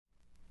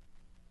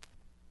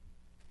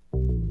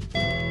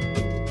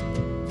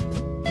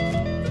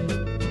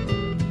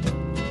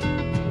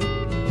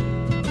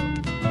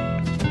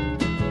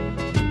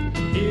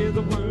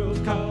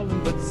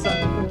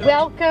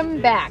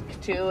Welcome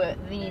back to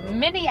the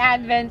Mini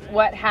Advent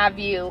What Have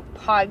You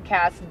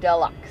Podcast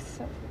Deluxe.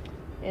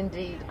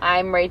 Indeed.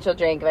 I'm Rachel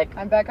Jankovic.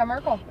 I'm Becca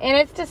Merkel. And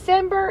it's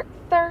December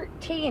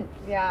 13th.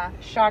 Yeah,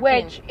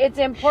 shocking. Which, it's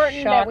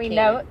important that we Shocking.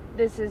 note,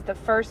 this is the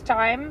first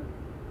time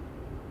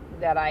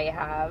that I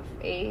have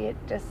a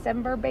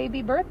December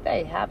baby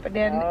birthday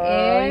happening.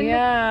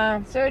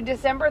 Yeah. So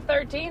December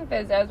 13th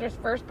is Ezra's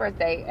first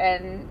birthday,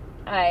 and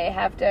I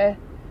have to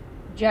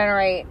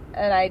generate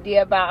an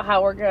idea about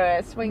how we're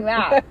going to swing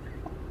that.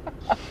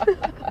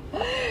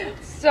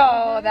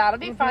 So that'll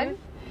be fun.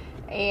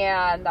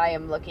 And I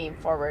am looking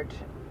forward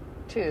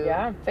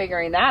to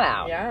figuring that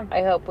out. Yeah.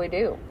 I hope we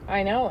do.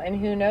 I know, and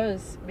who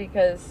knows,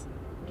 because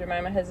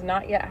Jemima has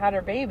not yet had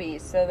her baby,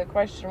 so the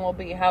question will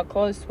be, how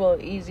close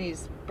will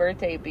Easy's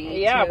birthday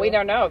be? Yeah, to... we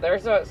don't know.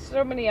 There's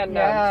so many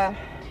unknowns.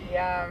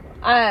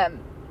 Yeah.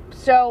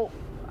 So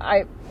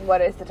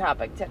what is the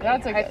topic today?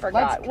 That's okay. I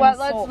forgot.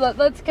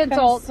 Let's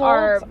consult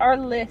our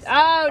list. Oh,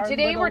 our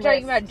today little we're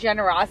talking list. about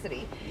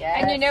generosity. Yes.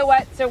 And you know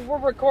what? So we're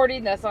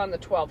recording this on the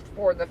 12th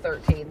for the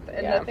 13th.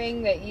 And Yeah. the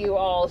thing that you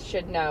all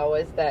should know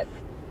is that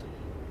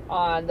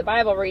on the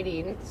Bible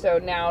reading, so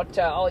now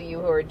to all you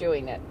who are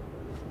doing it,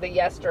 the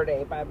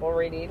yesterday Bible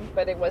reading,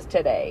 but it was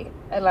today.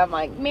 And I'm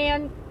like,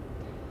 man,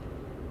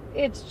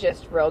 it's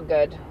just real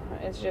good.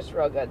 It's just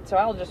real good. So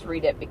I'll just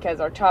read it because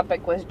our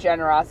topic was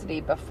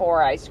generosity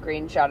before I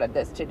screenshotted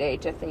this today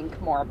to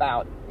think more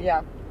about.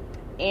 Yeah.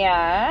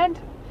 And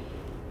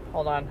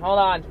hold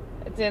on.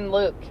 It's in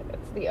Luke.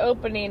 It's the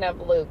opening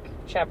of Luke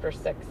chapter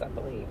 6, I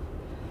believe.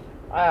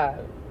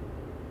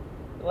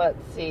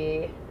 Let's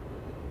see.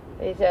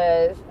 It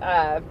says,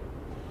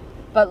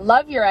 but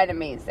love your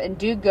enemies and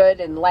do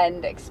good and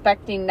lend,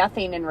 expecting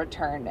nothing in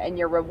return, and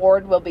your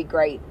reward will be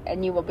great,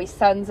 and you will be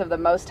sons of the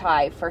Most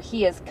High, for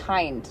he is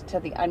kind to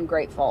the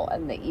ungrateful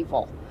and the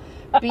evil.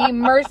 Be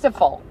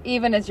merciful,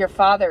 even as your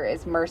Father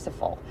is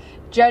merciful.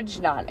 Judge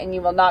not, and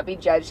you will not be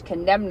judged.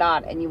 Condemn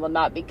not, and you will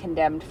not be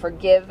condemned.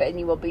 Forgive, and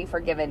you will be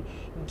forgiven.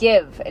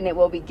 Give, and it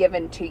will be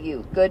given to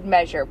you. Good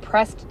measure,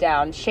 pressed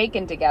down,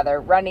 shaken together,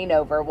 running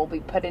over, will be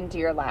put into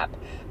your lap.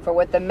 For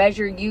with the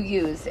measure you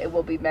use, it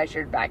will be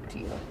measured back to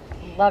you.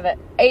 Love it.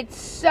 It's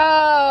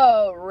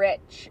so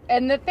rich.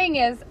 And the thing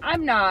is,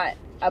 I'm not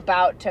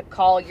about to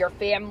call your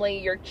family,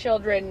 your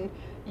children,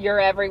 your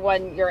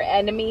everyone, your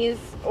enemies,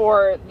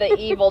 or the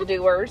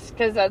evildoers,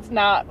 because that's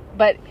not,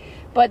 but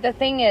the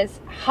thing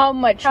is, how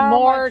much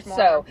more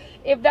so?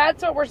 If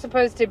that's what we're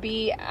supposed to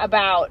be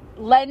about,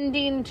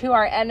 lending to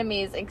our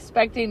enemies,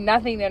 expecting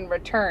nothing in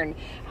return,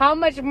 how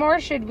much more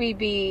should we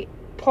be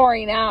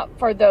pouring out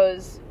for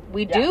those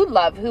we do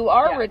love, who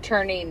are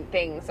returning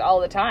things all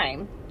the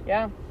time?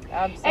 Yeah,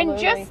 absolutely. And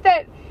just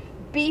that,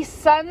 be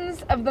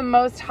sons of the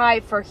Most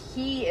High, for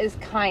he is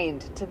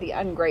kind to the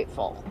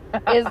ungrateful,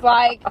 is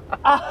like,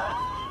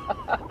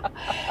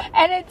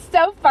 and it's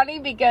so funny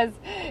because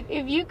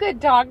if you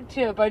could talk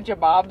to a bunch of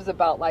moms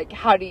about, like,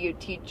 how do you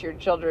teach your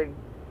children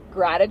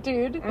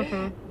gratitude,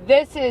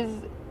 this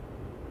is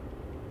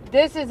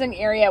an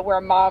area where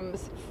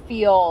moms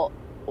feel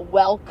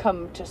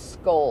welcome to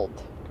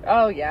scold.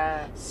 Oh,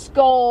 yeah.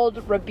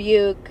 Scold,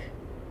 rebuke,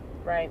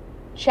 Right.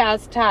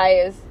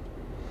 chastise,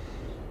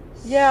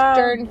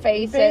 stern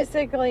face it.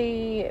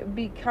 Basically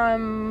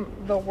become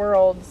the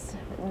world's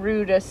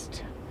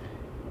rudest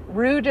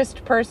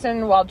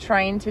person while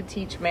trying to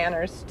teach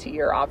manners to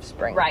your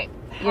offspring. Right.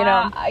 You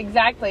know?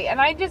 Exactly.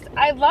 And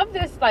I love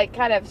this, like,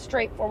 kind of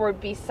straightforward,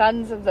 be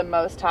sons of the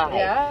Most High.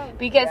 Yeah.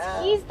 Because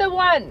he's the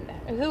one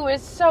who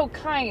is so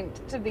kind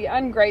to the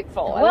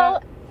ungrateful.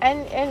 Well,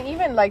 and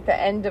even like the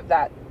end of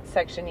that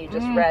section you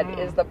just read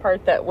is the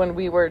part that when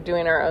we were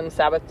doing our own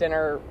Sabbath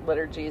dinner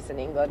liturgies in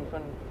England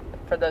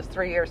for those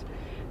 3 years,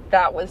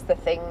 that was the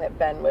thing that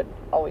Ben would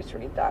always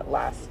read, that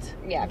last.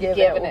 Yeah, give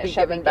given and it will it be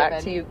shall given be back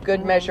given. to you.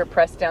 Good measure,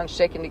 pressed down,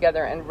 shaken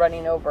together, and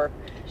running over.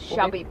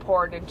 shall be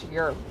poured into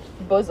your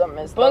Bosom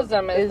is the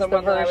the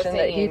one that I was version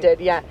that he singing. did,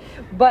 yeah.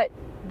 But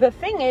the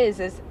thing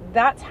is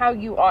that's how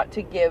you ought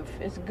to give,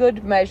 is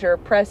good measure,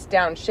 pressed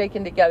down,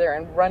 shaken together,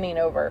 and running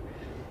over.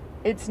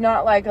 It's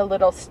not like a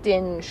little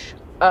stinge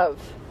of,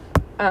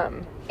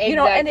 you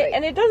know, and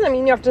it doesn't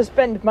mean you have to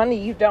spend money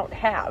you don't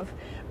have,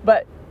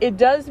 but it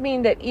does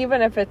mean that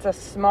even if it's a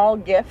small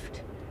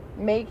gift,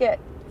 make it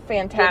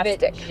fantastic.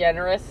 Give it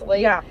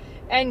generously. Yeah.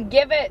 And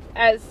give it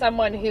as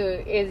someone who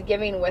is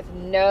giving with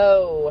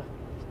no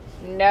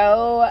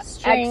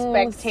Strings.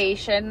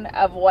 expectation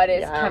of what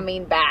is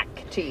coming back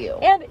to you.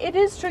 And it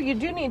is true, you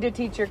do need to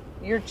teach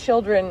your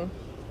children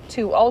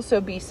to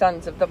also be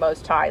sons of the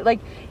Most High. Like,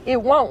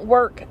 it won't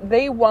work.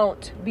 They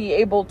won't be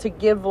able to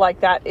give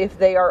like that if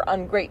they are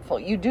ungrateful.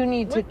 You do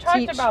need to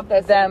teach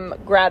them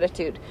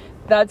gratitude.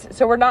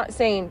 So we're not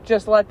saying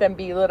just let them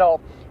be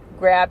little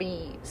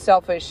grabby,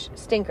 selfish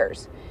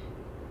stinkers.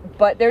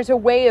 But there's a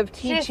way of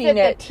teaching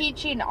it. The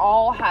teaching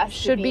all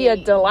should be a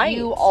delight.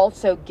 You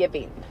also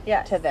giving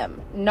to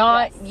them,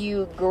 not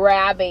you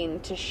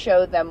grabbing to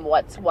show them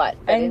what's what,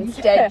 but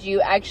instead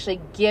you actually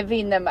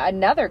giving them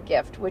another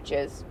gift, which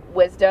is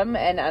wisdom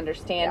and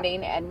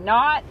understanding, and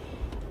not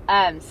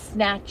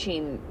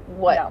snatching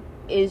what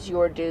is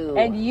your due.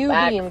 And you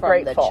back being from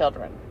grateful. the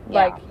children.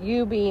 Like,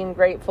 you being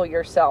grateful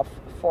yourself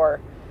for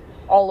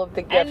all of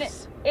the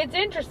gifts. And it's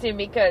interesting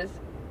because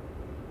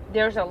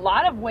there's a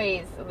lot of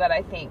ways that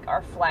I think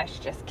our flesh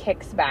just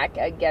kicks back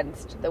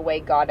against the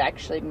way God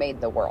actually made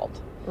the world.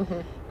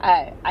 Mm-hmm.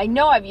 I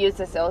know I've used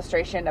this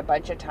illustration a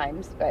bunch of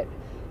times, but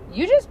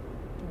you just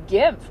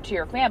give to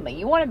your family.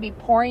 You want to be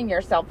pouring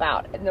yourself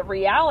out. And the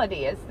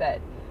reality is that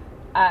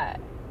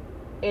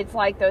it's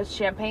like those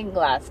champagne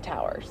glass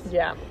towers.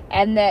 Yeah.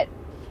 And that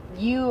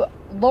you,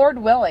 Lord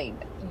willing,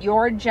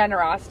 your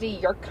generosity,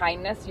 your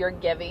kindness, your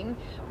giving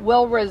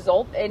will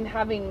result in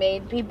having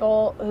made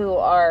people who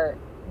are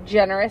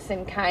generous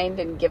and kind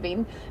and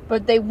giving,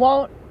 but they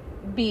won't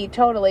be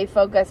totally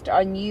focused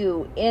on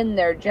you in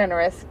their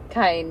generous,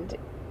 kind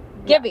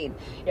giving.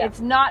 Yeah. It's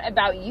not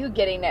about you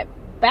getting it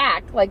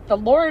back. Like, the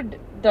Lord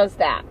does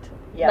that.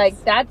 Yes.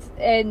 Like, that's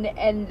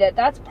and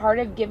that's part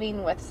of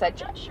giving with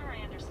such. Not sure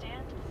I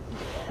understand.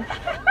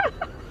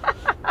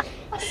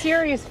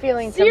 Siri's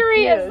feeling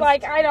Siri is confused.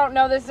 like, I don't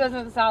know, this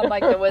doesn't sound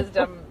like the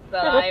wisdom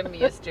that I'm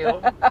used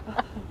to.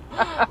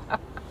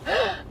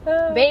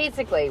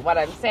 Basically, what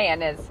I'm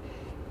saying is,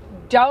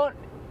 don't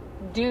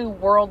do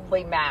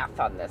worldly math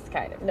on this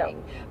kind of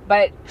thing,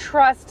 but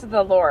trust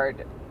the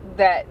Lord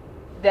that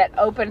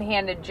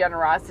open-handed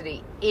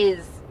generosity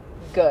is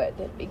good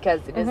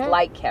because it is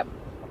like Him.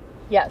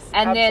 Yes,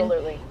 And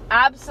absolutely. then,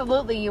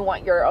 absolutely, you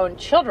want your own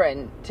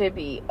children to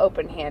be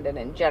open-handed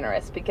and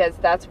generous because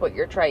that's what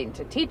you're trying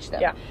to teach them.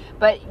 Yeah.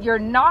 But you're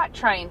not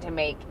trying to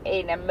make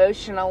an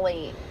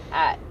emotionally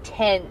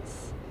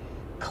tense,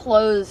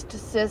 closed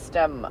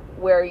system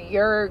where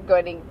you're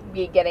going to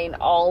be getting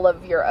all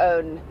of your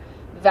own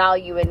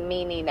value and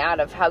meaning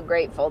out of how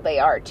grateful they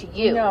are to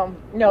you. No,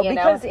 you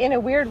because know? in a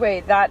weird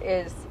way, that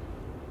is,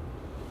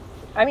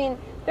 I mean,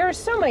 there are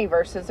so many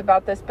verses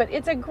about this, but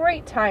it's a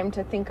great time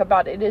to think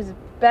about it. It is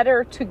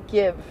better to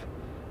give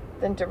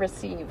than to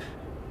receive.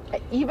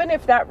 Even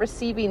if that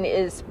receiving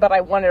is, but I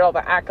wanted all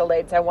the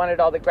accolades, I wanted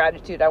all the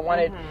gratitude, I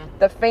wanted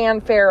the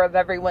fanfare of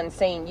everyone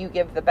saying you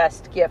give the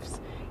best gifts.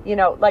 You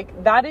know,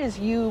 like, that is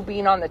you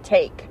being on the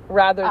take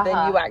rather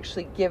than you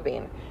actually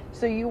giving.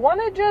 So you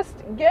want to just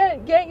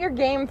get your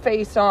game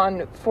face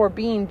on for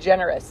being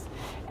generous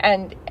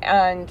and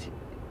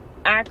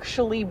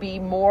actually be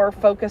more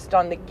focused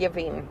on the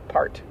giving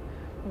part.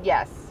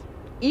 Yes.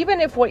 Even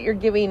if what you're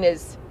giving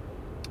is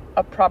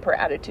a proper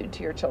attitude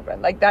to your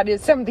children. Like, that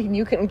is something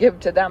you can give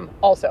to them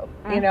also.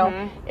 You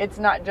know, it's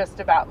not just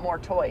about more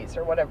toys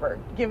or whatever.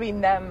 Giving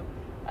them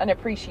an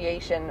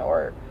appreciation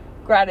or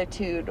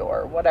gratitude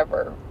or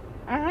whatever.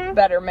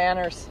 Better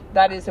manners.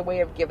 That is a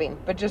way of giving.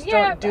 But just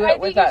don't do it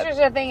with I think it's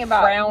just a thing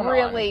about frown on.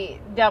 really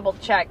double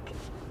check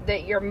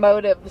that your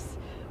motives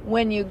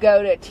when you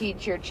go to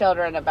teach your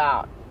children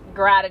about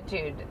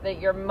gratitude,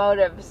 that your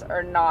motives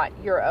are not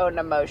your own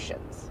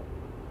emotions.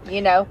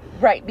 You know?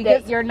 Right,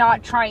 because that you're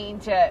not trying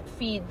to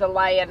feed the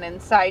lion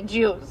inside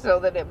you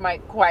so that it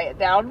might quiet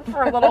down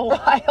for a little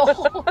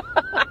while.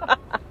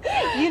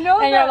 you know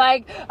And that, you're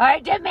like, I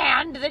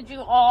demand that you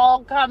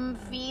all come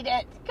feed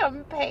it,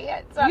 come pay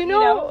it. So, you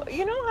know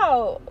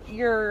how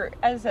you're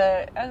as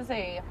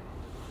a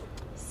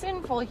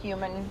sinful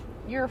human,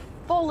 you're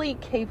fully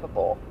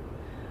capable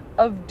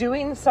of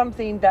doing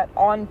something that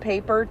on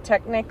paper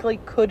technically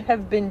could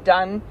have been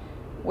done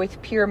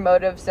with pure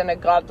motives and a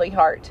godly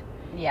heart.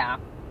 Yeah.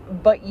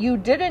 But you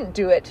didn't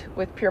do it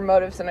with pure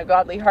motives and a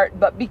godly heart.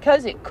 But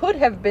because it could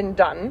have been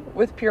done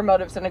with pure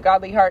motives and a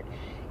godly heart,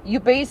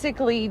 you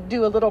basically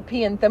do a little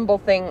pea and thimble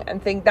thing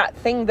and think that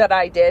thing that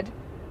I did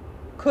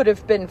could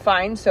have been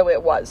fine, so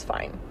it was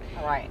fine.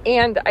 Right.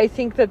 And I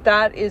think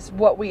that is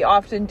what we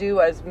often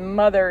do as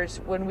mothers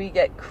when we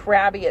get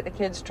crabby at the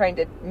kids, trying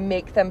to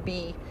make them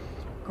be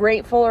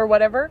grateful or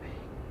whatever.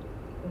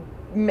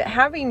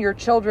 Having your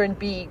children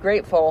be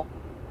grateful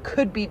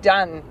could be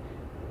done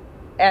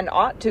and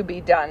ought to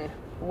be done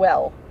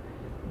well.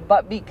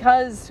 But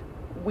because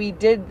we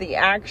did the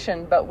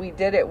action, but we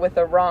did it with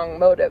the wrong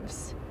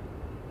motives,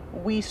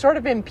 we sort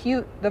of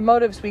impute the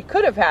motives we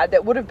could have had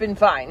that would have been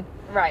fine.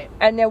 Right.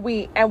 And then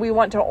we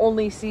want to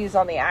only seize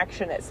on the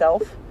action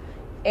itself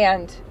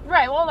and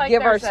Right. Well, like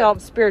give there's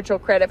ourselves spiritual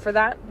credit for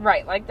that.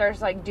 right. Like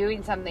there's like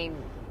doing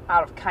something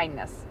out of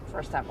kindness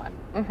for someone.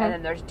 And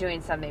then there's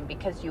doing something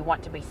because you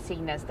want to be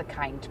seen as the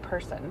kind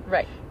person.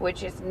 Right.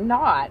 Which is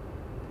not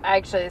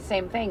actually the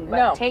same thing. But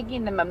No.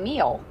 taking them a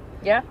meal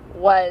Yeah.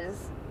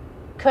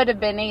 could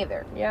have been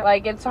either. Yeah.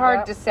 Like it's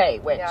hard Yeah. to say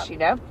which, Yeah. you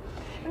know?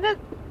 And it's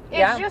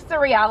Yeah. just the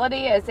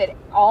reality is at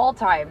all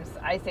times,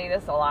 I say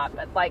this a lot,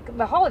 but like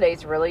the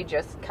holidays really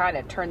just kind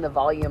of turn the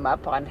volume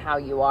up on how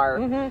you are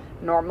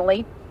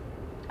normally.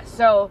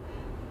 So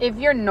if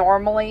you're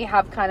normally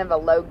have kind of a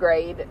low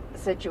grade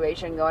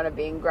situation going of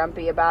being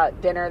grumpy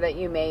about dinner that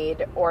you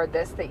made or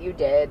this that you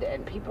did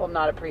and people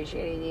not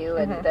appreciating you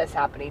and this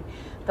happening,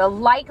 the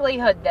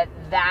likelihood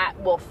that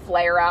will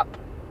flare up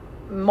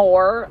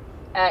more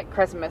at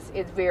Christmas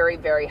is very,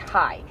 very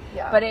high.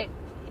 Yeah. But it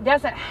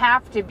doesn't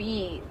have to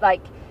be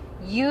like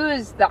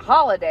use the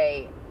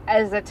holiday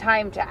as a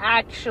time to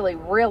actually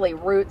really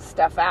root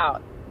stuff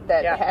out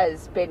that Yeah.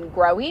 has been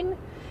growing,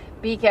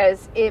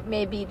 because it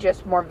may be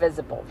just more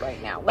visible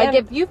right now. Like, And-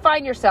 if you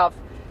find yourself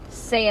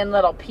saying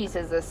little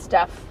pieces of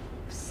stuff,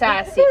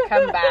 sassy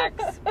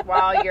comebacks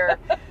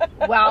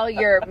while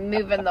you're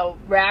moving the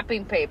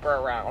wrapping paper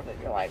around,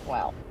 and you're like,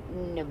 well,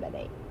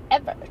 nobody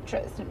ever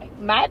tries to make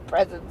my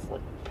presents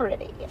look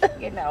pretty.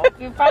 You know, if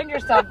you find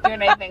yourself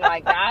doing anything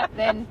like that,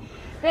 then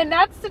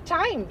that's the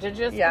time to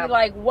just Yeah. be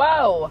like,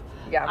 whoa,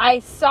 Yeah. I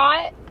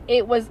saw it.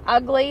 It was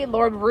ugly.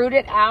 Lord, root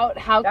it out.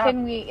 How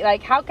Yeah.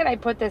 how can I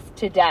put this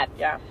to death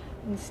Yeah.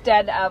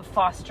 instead of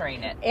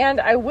fostering it?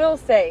 And I will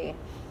say,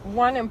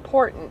 one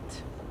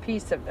important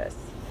piece of this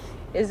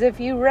is, if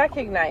you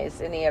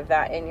recognize any of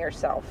that in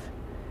yourself,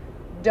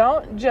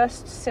 don't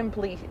just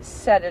simply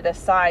set it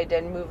aside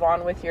and move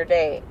on with your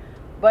day,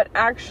 but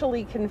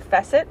actually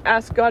confess it,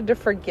 ask God to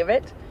forgive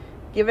it,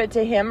 give it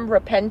to Him,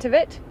 repent of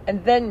it,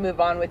 and then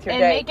move on with your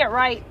And day. make it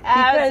right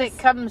as Because- it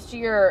comes to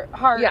your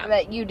heart, Yeah.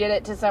 that you did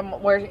it to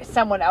where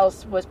someone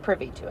else was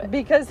privy to it.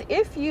 Because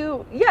if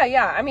you,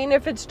 I mean,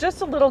 if it's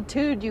just a little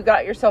tood you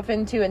got yourself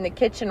into in the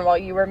kitchen while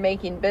you were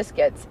making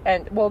biscuits,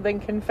 and well,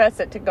 then confess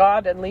it to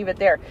God and leave it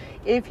there.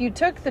 If you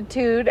took the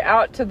tood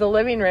out to the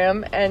living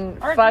room and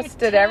Or if fussed you at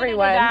tooted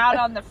everyone, it out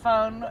on the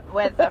phone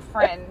with a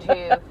friend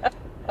who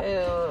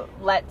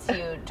lets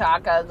you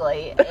talk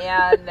ugly,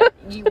 and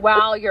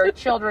while your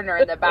children are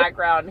in the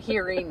background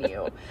hearing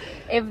you,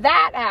 if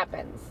that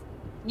happens,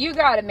 you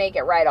got to make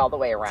it right all the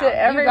way around. To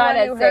everyone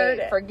you got who to heard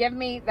say, it. "Forgive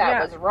me, that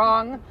Yeah. was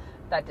wrong.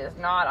 That does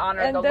not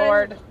honor and the then,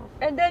 Lord."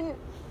 and then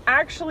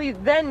actually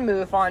then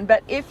move on.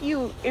 But if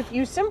you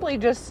simply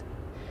just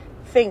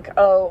think,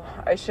 oh,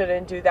 I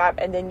shouldn't do that,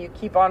 and then you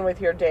keep on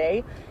with your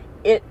day,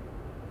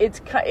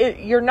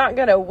 you're not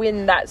going to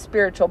win that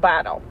spiritual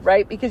battle,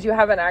 right? Because you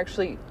haven't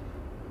actually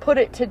put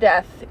it to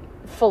death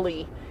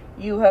fully.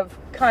 You have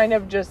kind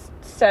of just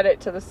set it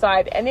to the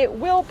side, and it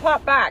will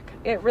pop back.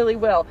 It really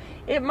will.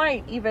 It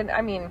might even,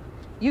 I mean,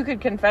 you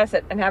could confess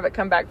it and have it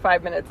come back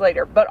 5 minutes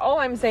later. But all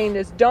I'm saying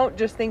is, don't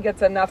just think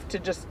it's enough to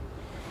just,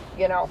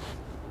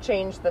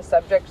 change the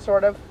subject,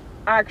 sort of.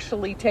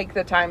 Actually take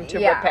the time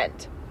to Yeah.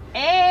 repent.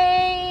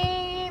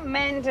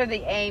 Amen to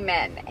the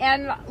amen.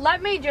 And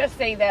let me just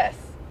say this,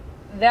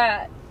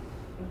 that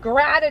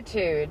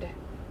gratitude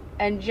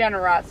and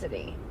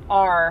generosity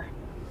are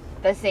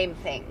the same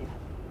thing,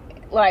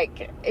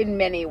 like, in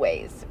many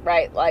ways,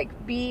 right? Like,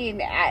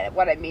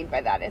 what I mean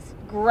by that is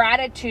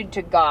gratitude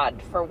to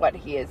God for what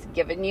He has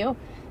given you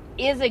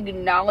is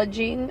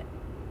acknowledging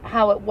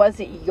how it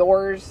wasn't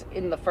yours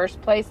in the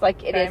first place.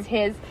 Like, it is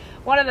His.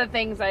 One of the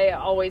things I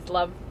always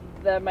love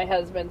that my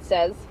husband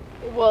says,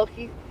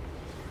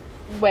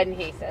 when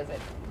he says it,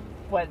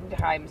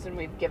 times when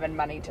we've given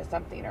money to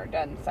something or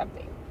done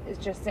something, is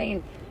just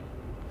saying,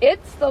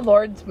 it's the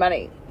Lord's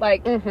money.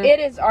 Like, it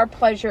is our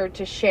pleasure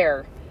to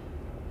share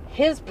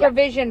His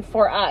provision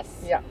for us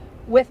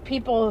with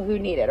people who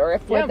need it, or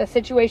if with a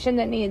situation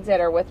that needs it,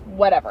 or with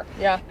whatever.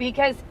 Yeah.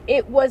 Because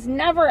it was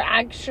never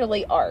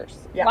actually ours.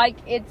 Yeah. Like,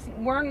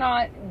 we're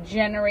not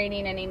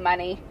generating any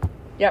money.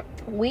 Yep.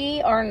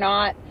 We are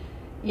not,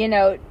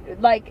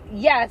 like,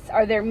 yes,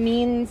 are there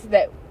means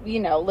that,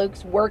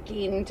 Luke's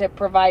working to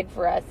provide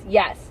for us?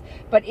 Yes.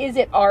 But is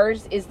it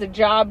ours? Is the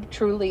job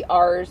truly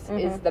ours?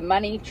 Is the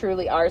money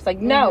truly ours? Like,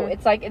 no.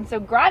 It's like, and so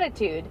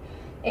gratitude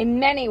in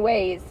many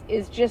ways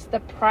is just the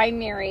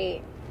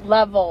primary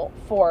level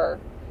for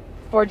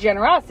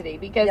generosity,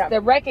 because the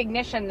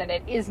recognition that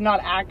it is not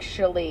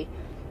actually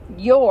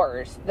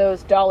yours,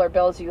 those dollar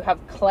bills you have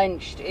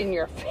clenched in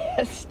your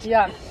fist.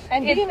 Yeah.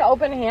 And being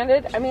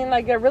open-handed, I mean,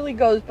 like, it really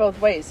goes both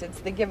ways.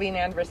 It's the giving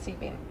and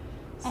receiving.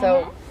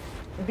 So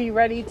be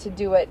ready to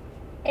do it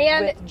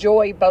with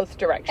joy both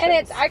directions. And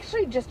it's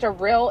actually just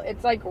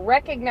it's like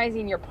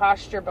recognizing your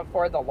posture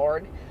before the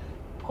Lord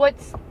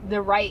puts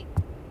the right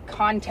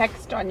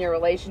context on your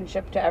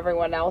relationship to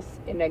everyone else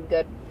in a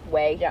good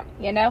way. Yeah.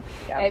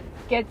 It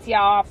gets you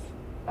off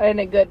in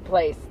a good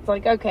place. It's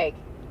like, okay,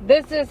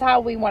 this is how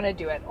we want to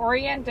do it.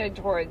 Oriented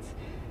towards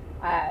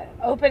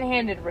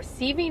open-handed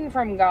receiving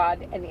from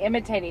God and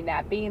imitating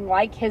that, being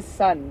like His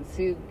sons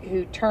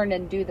who turn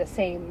and do the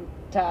same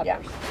to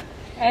others.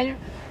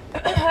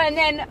 And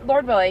then,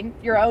 Lord willing,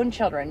 your own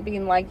children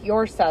being like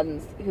your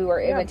sons who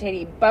are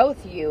imitating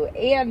both you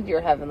and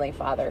your Heavenly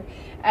Father.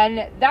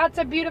 And that's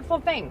a beautiful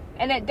thing.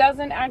 And it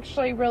doesn't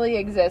actually really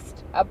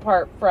exist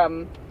apart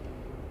from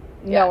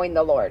knowing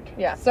the Lord.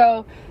 Yeah.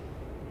 So,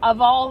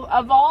 of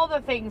all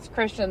the things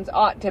Christians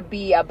ought to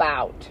be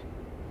about,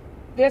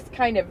 this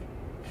kind of,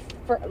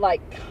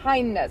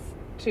 kindness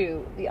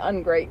to the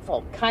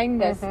ungrateful,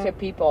 kindness to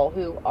people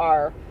who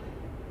are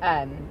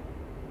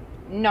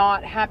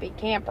not happy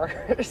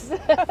campers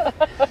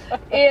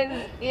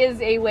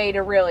is a way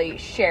to really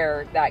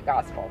share that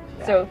gospel.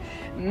 So,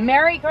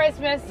 Merry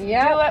Christmas. Do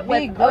it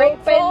with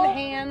grateful open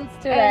hands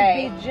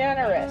today. And be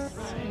generous.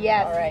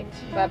 Yes. All right.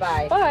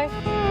 Bye-bye. Bye.